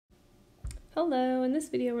Hello, in this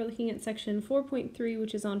video we're looking at section 4.3,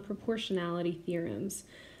 which is on proportionality theorems.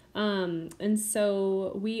 And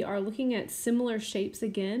so we are looking at similar shapes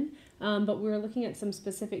again, but we're looking at some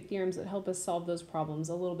specific theorems that help us solve those problems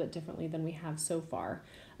a little bit differently than we have so far.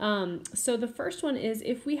 So the first one is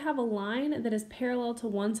if we have a line that is parallel to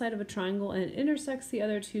one side of a triangle and it intersects the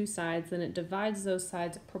other two sides, then it divides those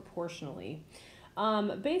sides proportionally.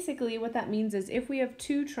 Basically what that means is if we have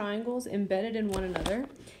two triangles embedded in one another,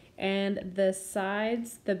 and the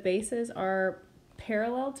sides, the bases are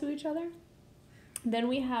parallel to each other, then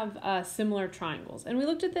we have similar triangles. And we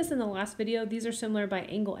looked at this in the last video. These are similar by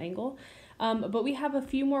angle. But we have a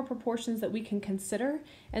few more proportions that we can consider,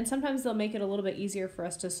 and sometimes they'll make it a little bit easier for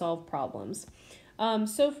us to solve problems.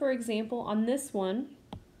 So for example, on this one,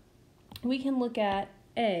 we can look at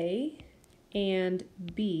A and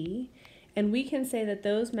B, and we can say that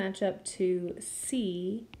those match up to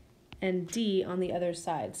C and D on the other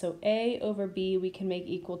side. So A over B we can make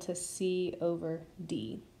equal to C over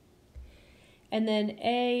D. And then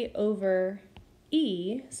A over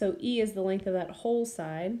E, so E is the length of that whole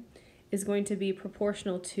side, is going to be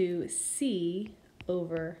proportional to C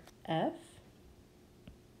over F.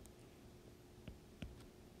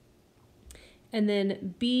 And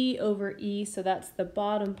then B over E, so that's the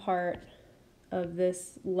bottom part of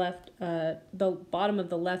this left, the bottom of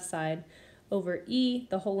the left side, over E,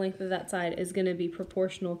 the whole length of that side, is going to be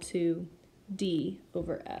proportional to D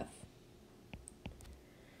over F.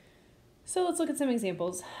 So let's look at some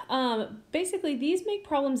examples. Basically, these make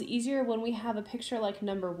problems easier when we have a picture like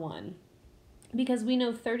number 1, because we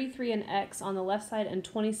know 33 and x on the left side and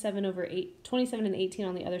 27 and 18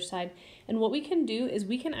 on the other side. And what we can do is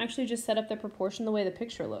we can actually just set up the proportion the way the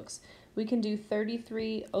picture looks. We can do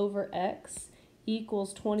 33 over x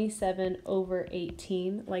equals 27 over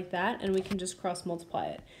 18, like that, and we can just cross multiply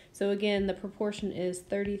it. So again, the proportion is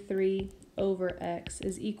 33 over x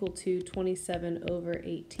is equal to 27 over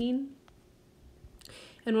 18.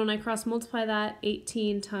 And when I cross multiply that,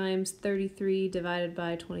 18 times 33 divided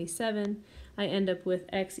by 27, I end up with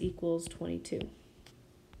x equals 22.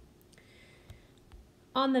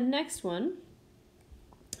 On the next one,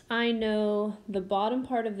 I know the bottom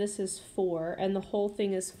part of this is 4 and the whole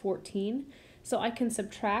thing is 14. So I can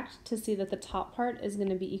subtract to see that the top part is going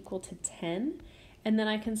to be equal to 10. And then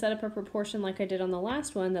I can set up a proportion like I did on the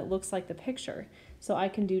last one that looks like the picture. So I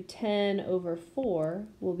can do 10 over 4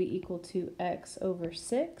 will be equal to x over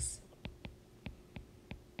 6.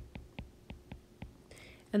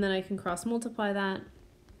 And then I can cross multiply that,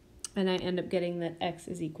 and I end up getting that x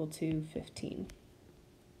is equal to 15.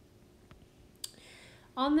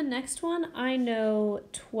 On the next one, I know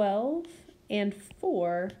 12 and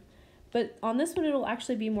 4, but on this one it'll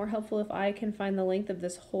actually be more helpful if I can find the length of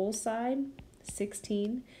this whole side,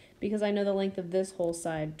 16, because I know the length of this whole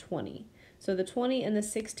side, 20. So the 20 and the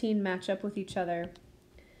 16 match up with each other.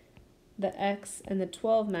 The x and the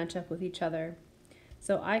 12 match up with each other.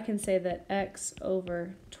 So I can say that x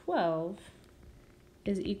over 12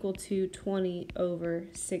 is equal to 20 over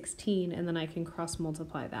 16, and then I can cross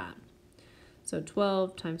multiply that. So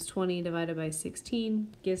 12 times 20 divided by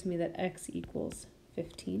 16 gives me that x equals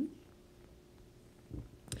 15.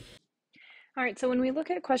 All right, so when we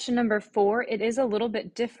look at question number 4, it is a little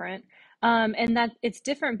bit different, and that it's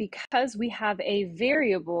different because we have a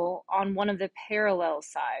variable on one of the parallel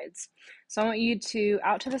sides. So I want you to,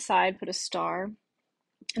 out to the side, put a star,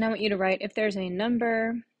 and I want you to write if there's a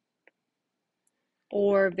number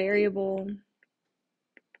or variable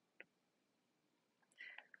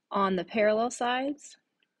on the parallel sides,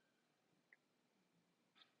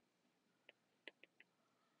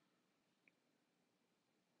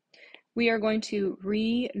 we are going to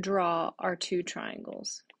redraw our two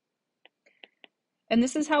triangles. And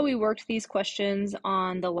this is how we worked these questions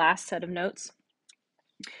on the last set of notes.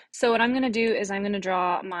 So what I'm going to do is I'm going to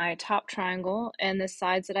draw my top triangle, and the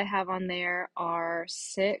sides that I have on there are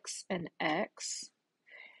 6 and x.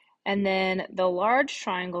 And then the large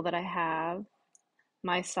triangle that I have,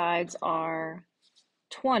 my sides are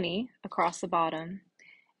 20 across the bottom,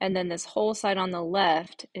 and then this whole side on the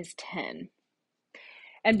left is 10.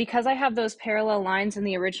 And because I have those parallel lines in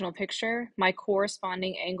the original picture, my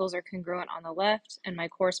corresponding angles are congruent on the left and my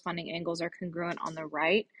corresponding angles are congruent on the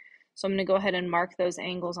right. So I'm going to go ahead and mark those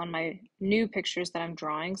angles on my new pictures that I'm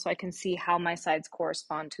drawing so I can see how my sides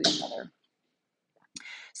correspond to each other.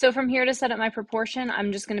 So from here to set up my proportion,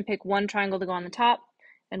 I'm just going to pick one triangle to go on the top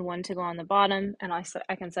and one to go on the bottom, and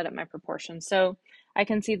I can set up my proportion. So I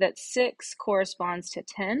can see that 6 corresponds to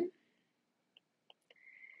 10.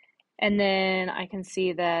 And then I can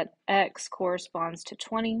see that x corresponds to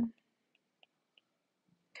 20.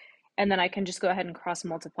 And then I can just go ahead and cross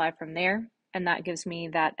multiply from there. and that gives me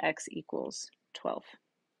that x equals 12.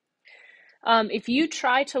 If you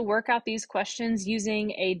try to work out these questions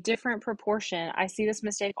using a different proportion, I see this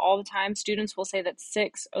mistake all the time. Students will say that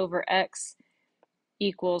 6 over x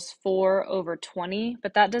equals 4 over 20,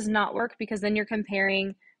 but that does not work because then you're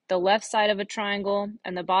comparing the left side of a triangle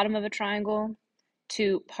and the bottom of a triangle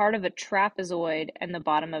to part of a trapezoid and the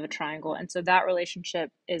bottom of a triangle, and so that relationship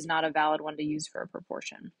is not a valid one to use for a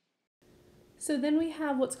proportion. So then we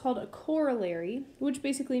have what's called a corollary, which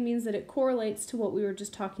basically means that it correlates to what we were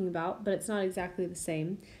just talking about, but it's not exactly the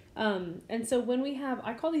same. And so when we have,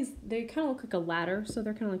 I call these, they kind of look like a ladder, so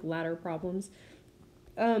they're kind of like ladder problems.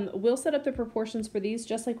 We'll set up the proportions for these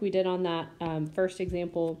just like we did on that first and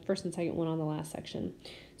second one on the last section.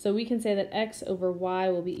 So we can say that x over y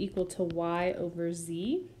will be equal to y over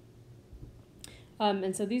z.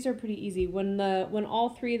 And so these are pretty easy. When all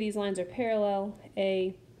three of these lines are parallel,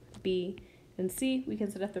 A, B, and C, we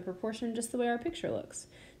can set up the proportion just the way our picture looks.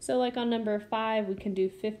 So like on number 5, we can do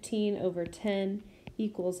 15 over 10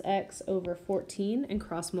 equals x over 14 and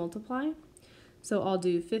cross multiply. So I'll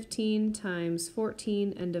do 15 times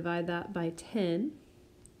 14 and divide that by 10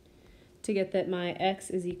 to get that my x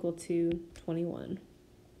is equal to 21.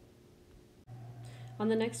 On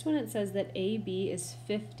the next one, it says that AB is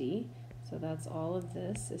 50. So that's all of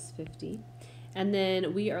this is 50. And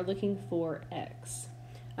then we are looking for x.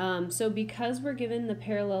 So because we're given the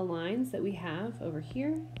parallel lines that we have over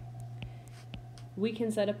here, we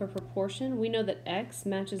can set up a proportion. We know that x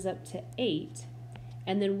matches up to 8,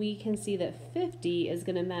 and then we can see that 50 is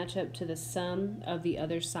going to match up to the sum of the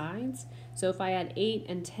other sides. So if I add 8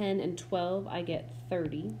 and 10 and 12, I get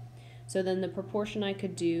 30. So then the proportion I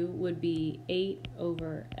could do would be 8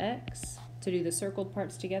 over x, to do the circled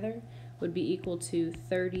parts together, would be equal to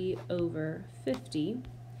 30 over 50.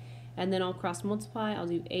 And then I'll cross multiply. I'll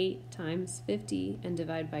do 8 times 50 and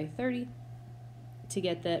divide by 30 to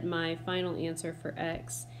get that my final answer for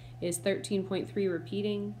x is 13.3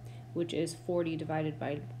 repeating, which is 40 divided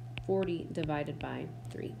by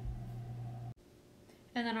 3.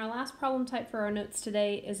 And then our last problem type for our notes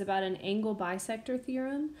today is about an angle bisector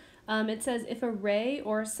theorem. It says if a ray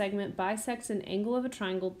or a segment bisects an angle of a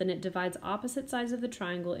triangle, then it divides opposite sides of the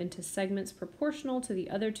triangle into segments proportional to the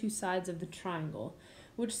other two sides of the triangle,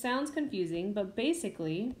 which sounds confusing, but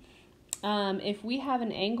basically, if we have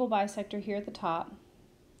an angle bisector here at the top,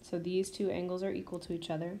 so these two angles are equal to each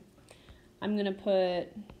other, I'm going to put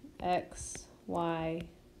x, y,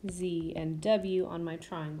 z, and w on my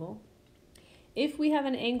triangle. If we have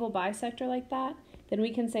an angle bisector like that, then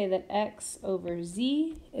we can say that x over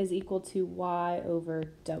z is equal to y over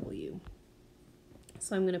w.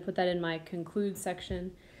 So I'm going to put that in my conclude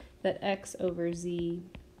section, that x over z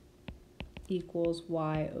equals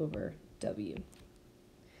y over w.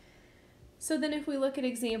 So then if we look at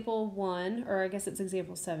example 1, or I guess it's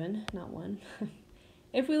example 7, not 1.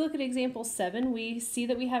 If we look at example 7, we see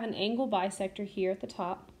that we have an angle bisector here at the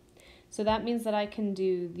top. So that means that I can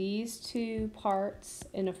do these two parts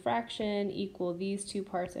in a fraction equal these two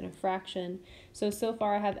parts in a fraction. So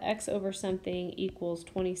far I have x over something equals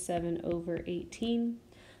 27 over 18.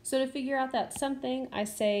 So to figure out that something, I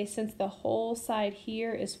say since the whole side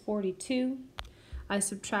here is 42, I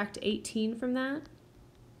subtract 18 from that,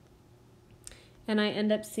 and I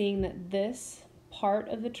end up seeing that this part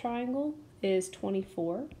of the triangle is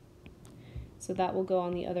 24. So that will go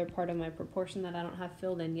on the other part of my proportion that I don't have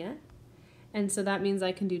filled in yet. And so that means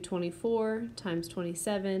I can do 24 times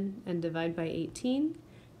 27 and divide by 18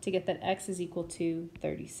 to get that x is equal to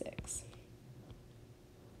 36.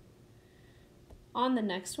 On the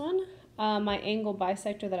next one, my angle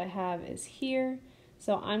bisector that I have is here.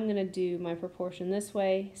 So I'm going to do my proportion this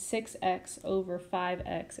way, 6x over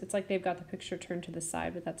 5x. It's like they've got the picture turned to the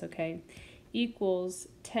side, but that's okay. Equals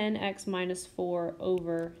 10x minus 4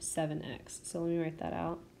 over 7x. So let me write that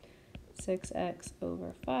out. 6x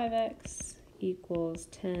over 5x equals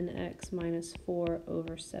 10x minus 4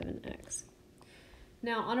 over 7x.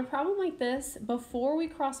 Now, on a problem like this, before we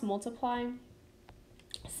cross multiply,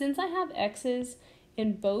 since I have x's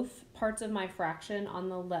in both parts of my fraction on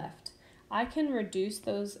the left, I can reduce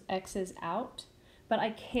those x's out, but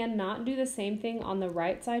I cannot do the same thing on the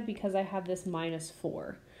right side because I have this minus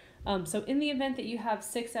 4. So in the event that you have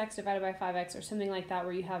 6x divided by 5x or something like that,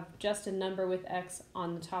 where you have just a number with x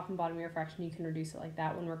on the top and bottom of your fraction, you can reduce it like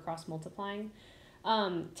that when we're cross multiplying.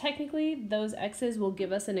 Technically, those x's will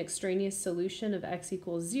give us an extraneous solution of x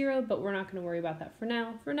equals 0, but we're not going to worry about that for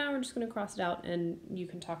now. For now, we're just going to cross it out, and you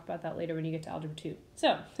can talk about that later when you get to algebra 2.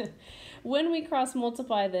 So when we cross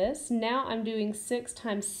multiply this, now I'm doing 6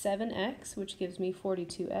 times 7x, which gives me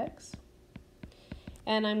 42x.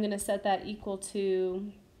 And I'm going to set that equal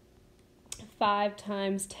to 5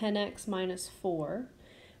 times 10x minus 4,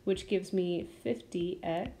 which gives me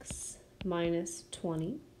 50x minus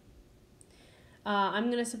 20.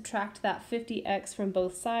 I'm going to subtract that 50x from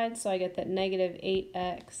both sides, so I get that negative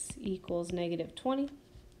 8x equals negative 20.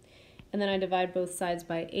 And then I divide both sides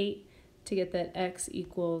by 8 to get that x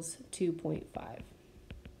equals 2.5.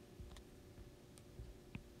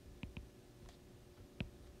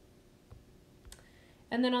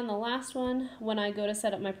 And then on the last one, when I go to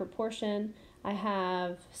set up my proportion, I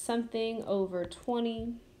have something over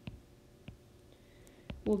 20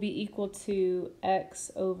 will be equal to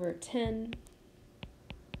x over 10.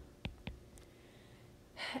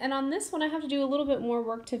 And on this one, I have to do a little bit more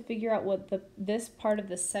work to figure out what this part of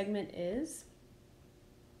the segment is.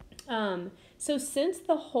 So since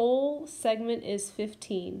the whole segment is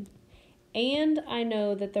 15, and I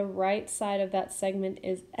know that the right side of that segment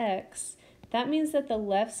is x, that means that the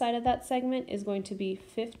left side of that segment is going to be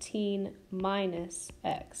 15 minus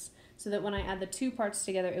x. So that when I add the two parts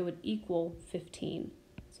together, it would equal 15.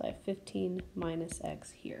 So I have 15 minus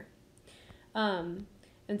x here. And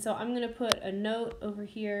so I'm going to put a note over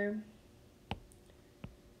here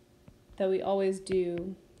that we always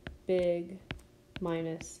do big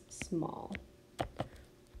minus small,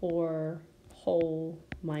 or whole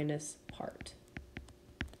minus part.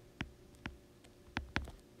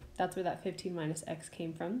 That's where that 15 minus x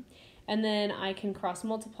came from. And then I can cross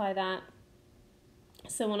multiply that.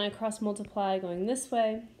 So when I cross multiply going this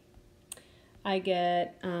way, I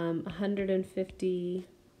get 150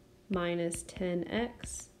 minus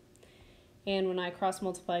 10x. And when I cross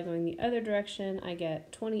multiply going the other direction, I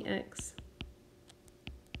get 20x.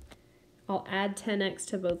 I'll add 10x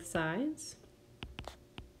to both sides.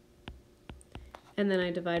 And then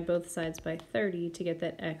I divide both sides by 30 to get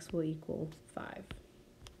that x will equal 5.